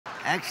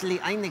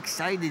Actually, I'm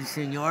excited,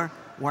 senor.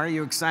 Why are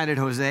you excited,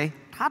 Jose?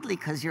 Probably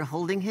because you're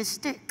holding his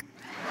stick.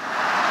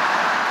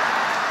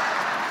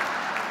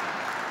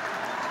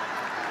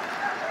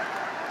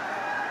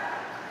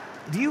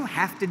 Do you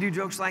have to do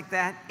jokes like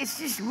that? It's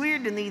just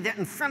weird to me that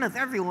in front of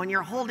everyone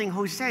you're holding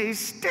Jose's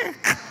stick.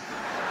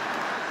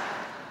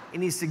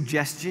 Any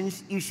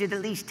suggestions? You should at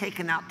least take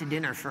him out to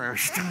dinner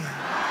first.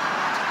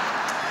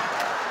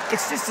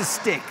 It's just a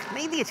stick.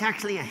 Maybe it's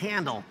actually a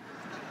handle.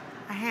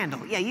 A handle.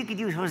 Yeah, you could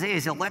use Jose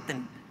as a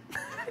weapon.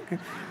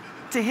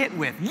 To hit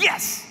with.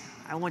 Yes!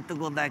 I want to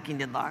go back in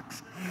the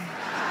box.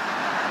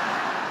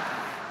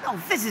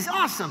 Oh, this is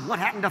awesome. What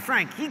happened to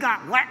Frank? He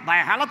got whacked by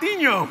a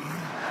jalapeno.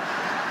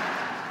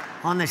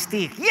 On the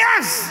stick.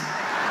 Yes!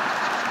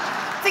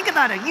 Think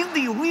about it. You'd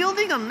be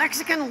wielding a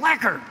Mexican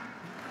whacker.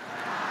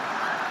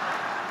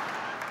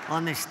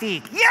 On the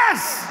stick.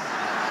 Yes!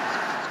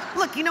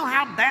 Look, you know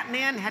how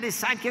Batman had his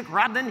sidekick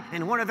Robin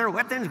and one of their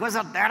weapons was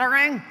a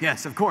batarang?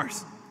 Yes, of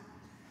course.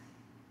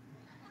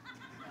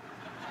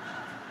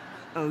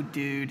 Oh,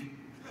 dude.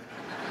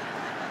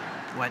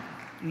 What?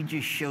 You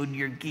just showed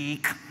your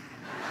geek.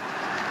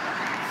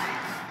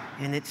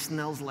 And it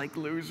smells like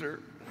loser.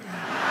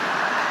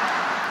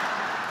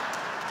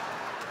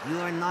 You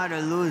are not a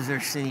loser,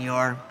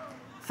 senor.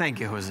 Thank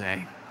you,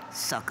 Jose.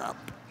 Suck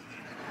up.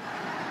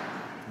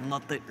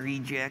 Muppet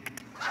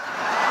reject.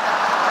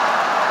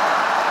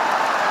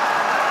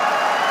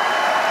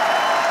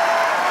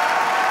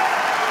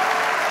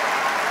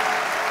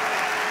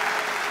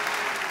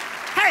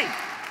 Hey,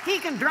 he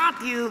can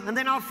drop you, and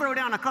then I'll throw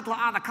down a couple of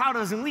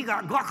avocados, and we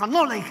got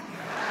guacamole.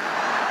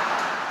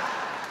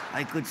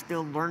 I could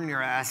still burn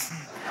your ass.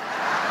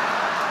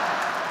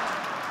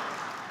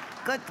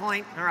 Good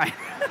point. All right.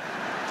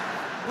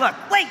 Look,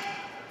 wait!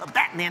 The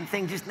Batman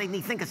thing just made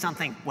me think of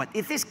something. What?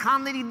 If this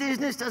comedy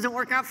business doesn't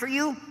work out for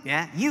you,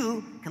 yeah,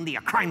 you can be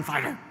a crime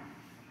fighter.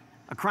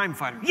 A crime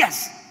fighter?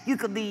 Yes, you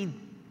could be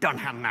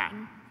Dunham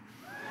Man.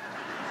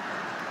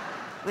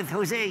 With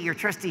Jose, your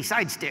trusty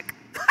sidestick.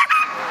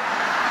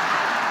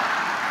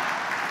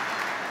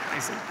 I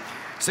see.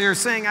 So you're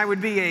saying I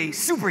would be a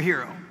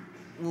superhero?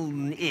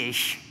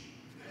 Ish.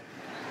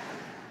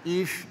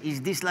 Ish? Is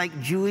this like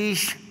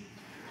Jewish?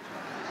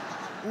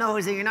 No,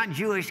 Jose, you're not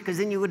Jewish, because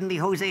then you wouldn't be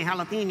Jose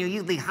Jalapeno,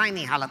 you'd be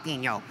Jaime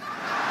Jalapeno.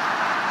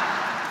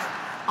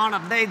 On a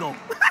bagel.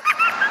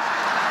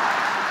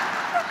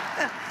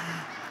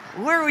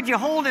 Where would you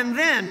hold him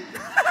then?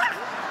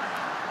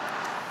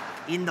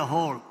 In the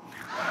hole.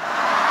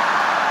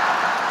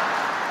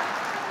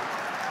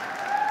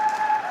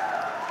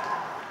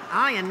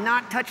 I am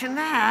not touching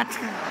that.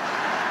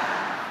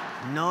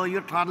 No,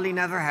 you probably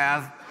never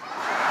have.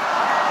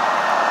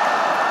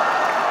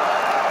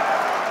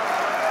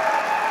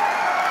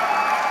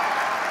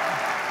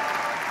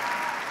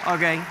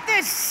 Okay.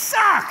 This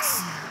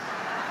sucks!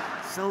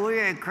 So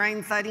we're a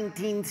crime-fighting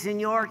team,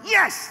 senor?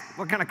 Yes!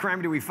 What kind of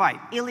crime do we fight?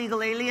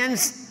 Illegal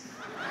aliens?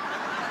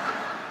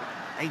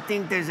 I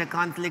think there's a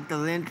conflict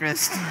of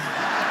interest.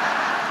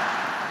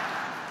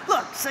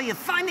 Look, so you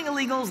find the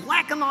illegals,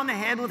 whack them on the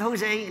head with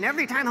Jose, and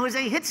every time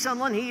Jose hits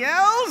someone, he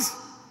yells,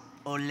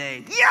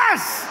 "Ole."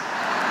 Yes!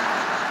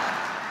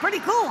 Pretty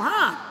cool,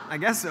 huh? I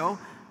guess so.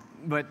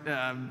 But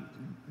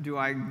do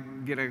I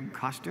get a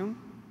costume?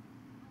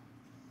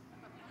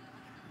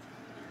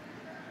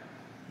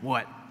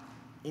 What?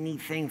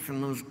 Anything from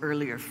those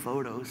earlier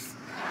photos.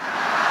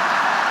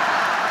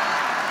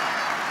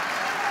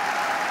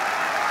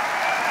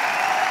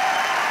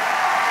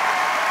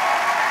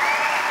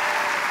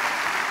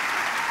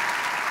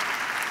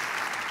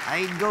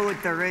 I'd go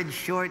with the red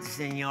shorts,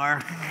 senor.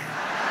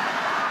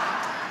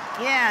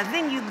 Yeah,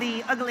 then you'd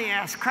be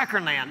ugly-ass Cracker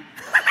Man.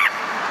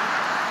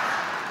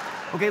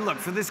 Okay, look,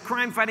 for this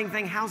crime-fighting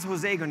thing, how's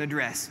Jose gonna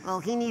dress? Well,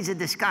 he needs a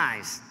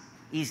disguise.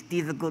 It's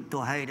difficult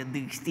to hide a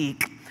big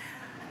stick.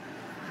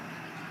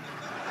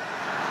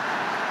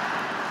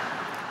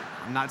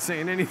 I'm not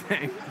saying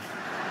anything.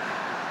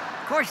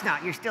 Of course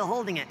not, you're still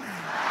holding it.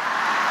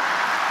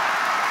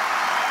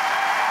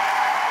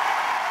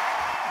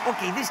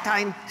 Okay, this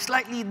time,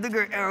 slightly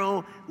bigger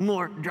arrow,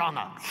 more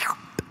drama.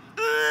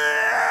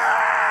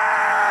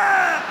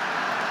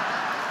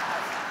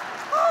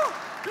 Oh,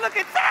 look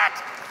at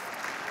that!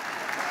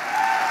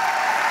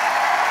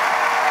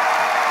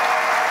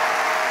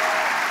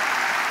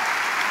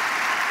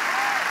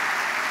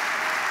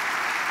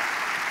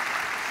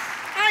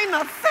 I'm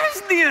a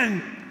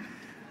thespian!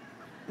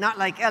 Not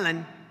like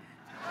Ellen.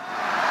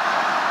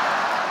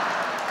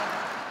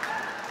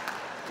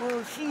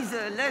 Well, she's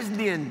a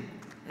lesbian,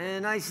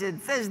 and I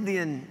said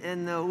thespian,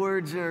 and the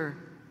words are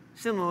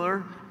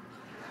similar.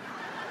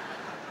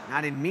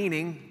 Not in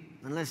meaning,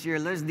 unless you're a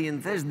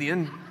lesbian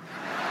thespian.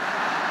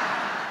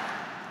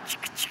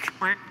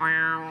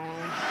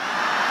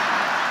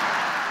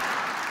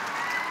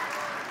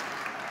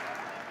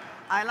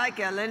 I like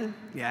Ellen.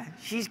 Yeah.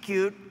 She's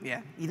cute.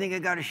 Yeah. You think I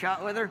got a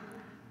shot with her?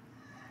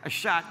 A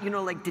shot, You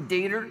know, like to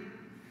date her?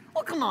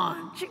 Oh, come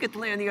on. She could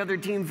play on the other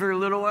team for a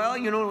little while,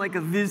 you know, like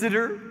a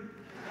visitor.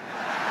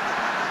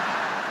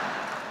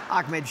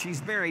 Achmed,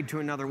 she's married to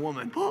another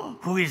woman.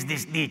 Who is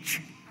this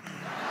bitch?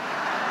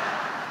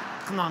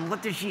 Come on,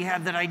 what does she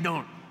have that I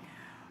don't?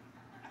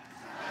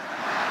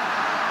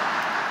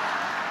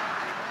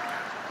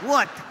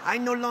 What? I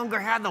no longer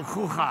have a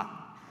hoo-ha.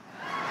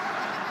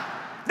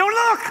 Don't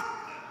look!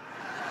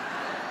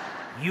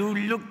 You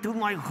look to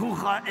my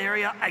hoo-ha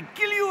area, I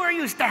kill you where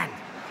you stand.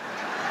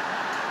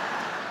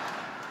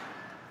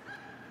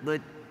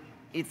 But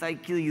if I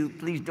kill you,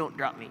 please don't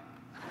drop me.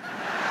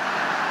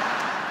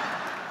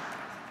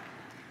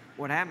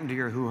 What happened to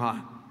your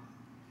hoo-ha?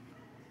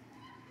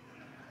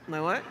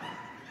 My what?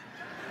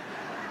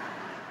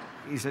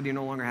 You said you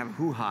no longer have a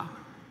hoo-ha.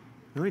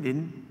 No, I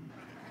didn't.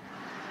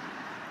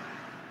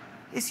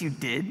 Yes, you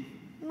did.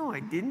 No, I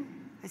didn't.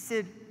 I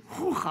said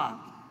hoo-ha.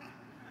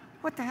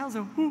 What the hell's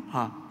a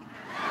hoo-ha?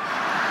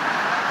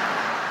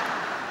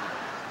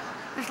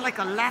 It's like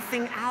a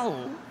laughing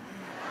owl.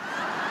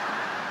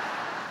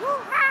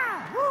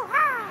 Hoo-ha!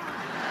 Hoo-ha!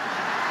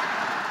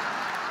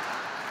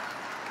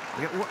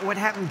 What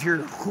happened to your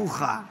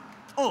hoo-ha?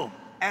 Oh,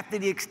 after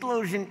the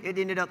explosion, it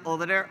ended up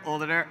over there,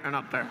 and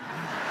up there.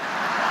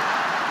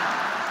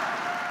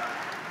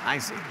 I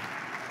see.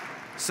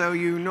 So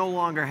you no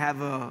longer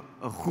have a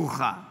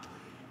hoo-ha?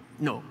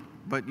 No.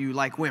 But you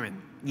like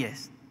women?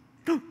 Yes.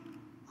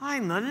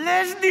 I'm a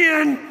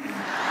lesbian!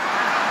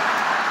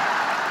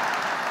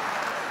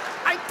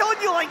 I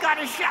told you I got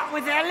a shot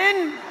with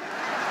Ellen.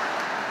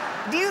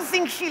 Do you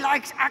think she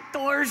likes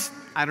actors?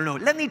 I don't know.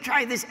 Let me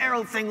try this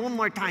arrow thing one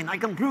more time. I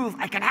can prove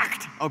I can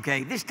act.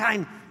 Okay. This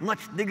time,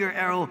 much bigger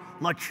arrow,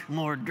 much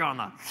more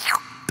drama.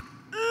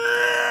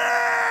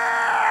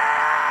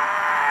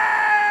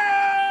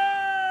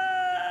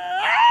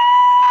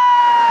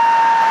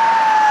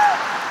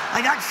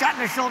 I got shot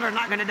in the shoulder,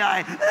 not gonna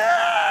die.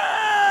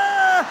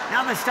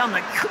 Now the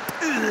stomach.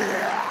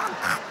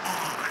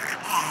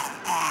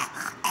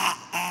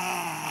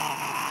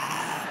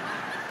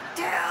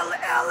 Tell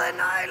Ellen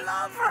I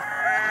love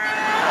her.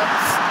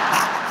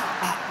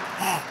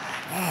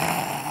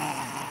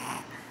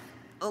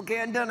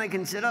 Okay, I'm done. I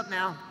can sit up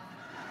now.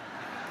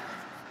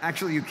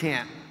 Actually, you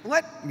can't.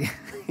 What?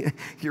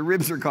 Your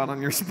ribs are caught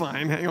on your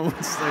spine. Hang on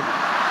one second.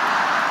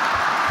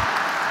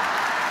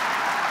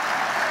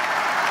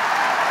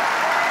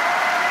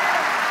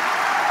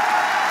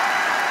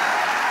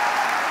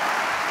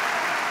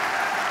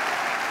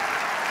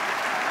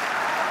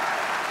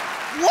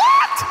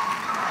 What?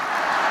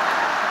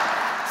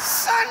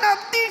 Son of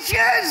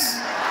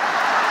bitches!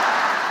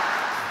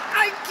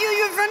 I kill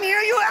you from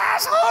here, you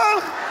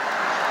asshole!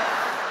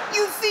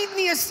 You feed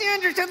me a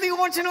sandwich every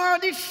once in a while,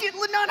 this shit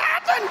would not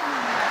happen!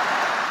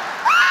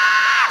 Ah!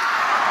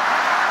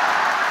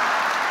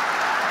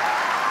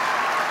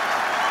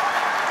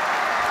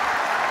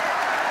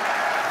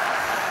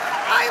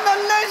 I'm a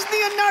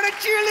lesbian, not a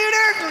cheerleader!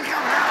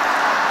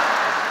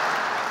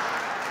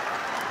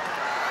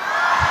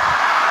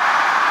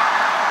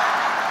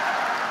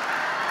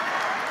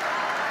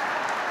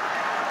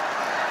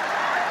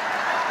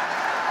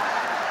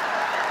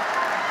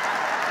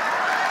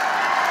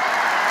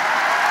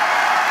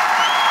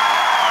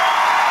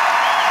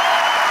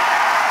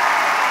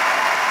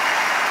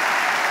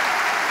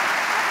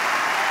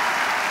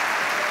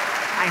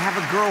 I have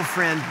a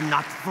girlfriend.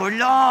 Not for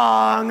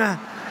long.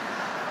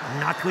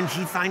 Not when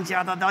she finds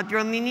out about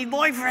your mini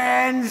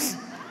boyfriends.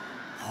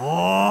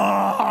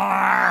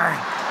 Whore.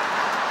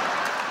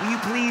 Will you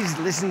please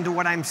listen to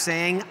what I'm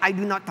saying? I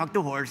do not talk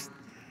to whores.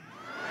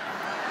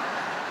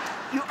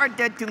 You are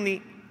dead to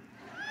me.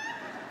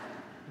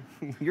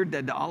 You're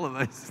dead to all of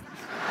us.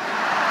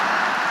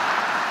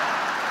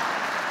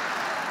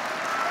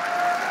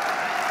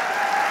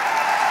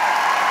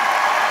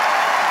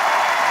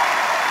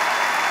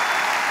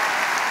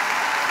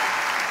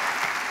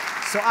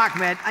 So,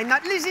 Achmed, I'm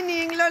not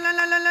listening. La la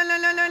la la la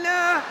la la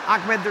la.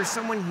 Achmed, there's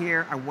someone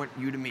here I want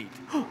you to meet.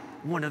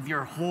 One of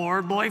your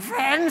whore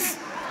boyfriends?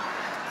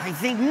 I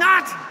think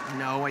not.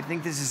 No, I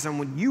think this is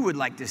someone you would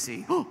like to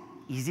see.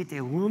 Is it a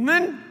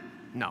woman?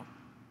 No.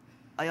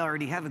 I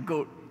already have a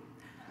goat.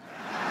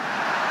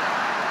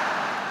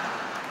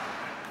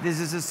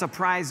 This is a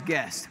surprise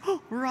guest.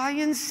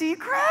 Ryan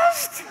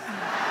Seacrest?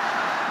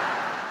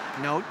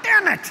 No.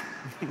 Damn it!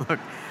 Look,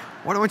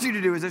 what I want you to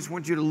do is I just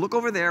want you to look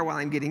over there while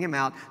I'm getting him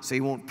out so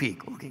he won't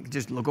peek. Okay,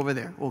 just look over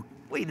there. Oh,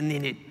 wait a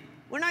minute.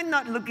 When I'm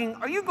not looking,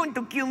 are you going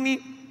to kill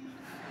me?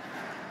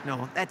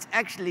 No, that's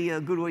actually a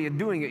good way of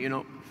doing it, you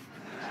know.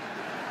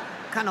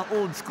 Kind of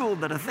old school,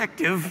 but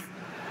effective.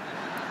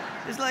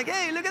 It's like,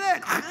 hey, look at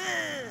that.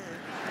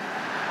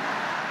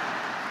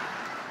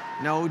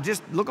 No,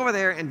 just look over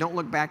there and don't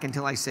look back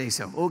until I say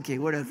so. Okay,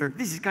 whatever.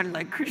 This is kind of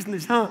like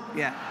Christmas, huh?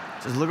 Yeah.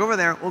 Just look over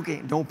there.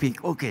 Okay, don't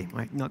peek. Okay,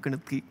 right, not gonna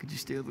peek. Could you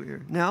stay over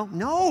here? No?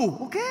 No.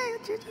 Okay.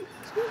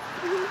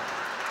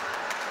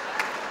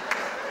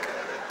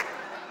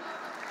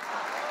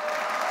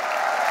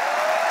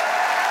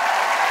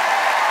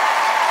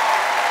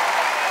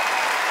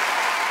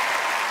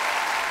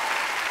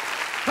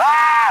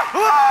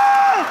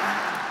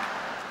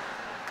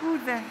 Who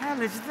the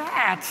hell is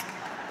that?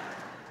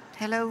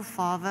 Hello,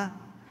 Father.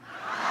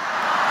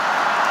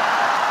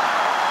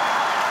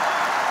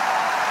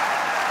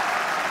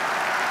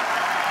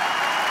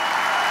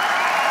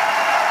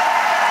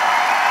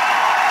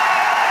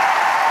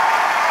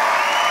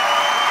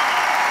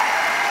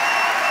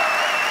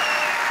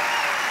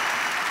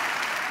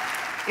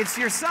 It's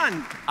your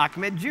son,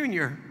 Achmed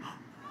Jr.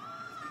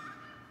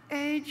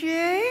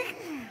 AJ?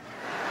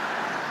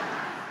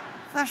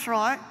 That's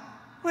right.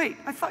 Wait,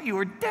 I thought you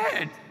were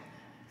dead.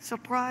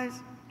 Surprise.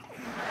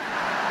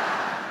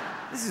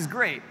 This is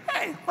great.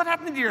 Hey, what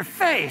happened to your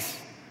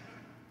face?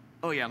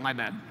 Oh yeah, my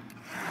bad.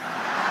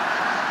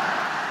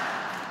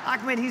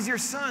 Achmed, he's your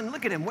son.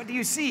 Look at him. What do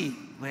you see?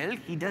 Well,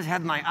 he does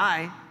have my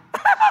eye.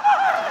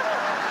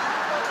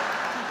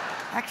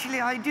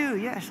 Actually, I do.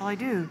 Yes, I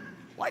do.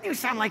 Why do you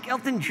sound like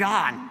Elton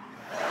John?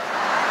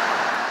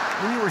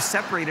 When you were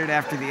separated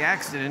after the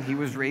accident, he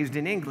was raised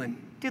in England.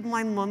 Did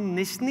my mom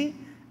miss me?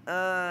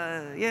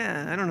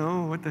 Yeah, I don't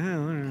know. What the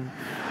hell? I don't know.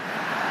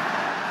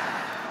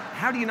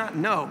 How do you not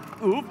know?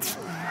 Oops.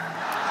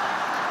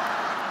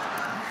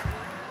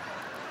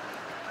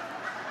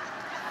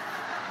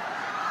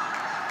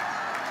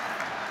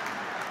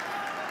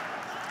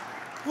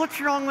 What's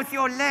wrong with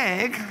your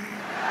leg?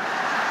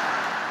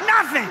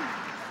 Nothing!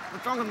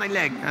 What's wrong with my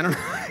leg? I don't know.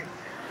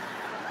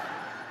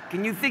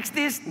 Can you fix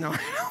this? No, I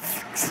don't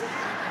fix it.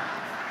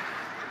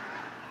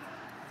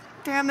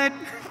 Damn it.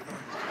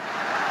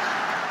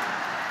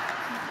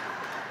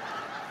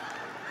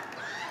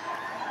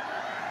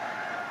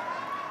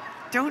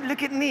 Don't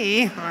look at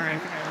me. All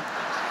right.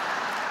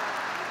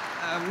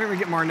 Maybe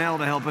get Marnell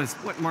to help us.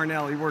 What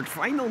Marnell? He worked for.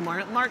 I know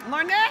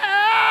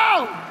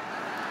Marnell!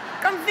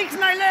 Come fix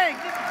my leg.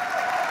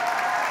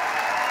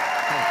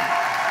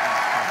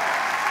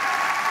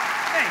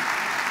 Hey.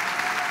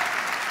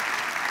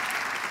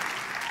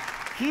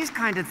 He's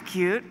kind of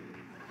cute.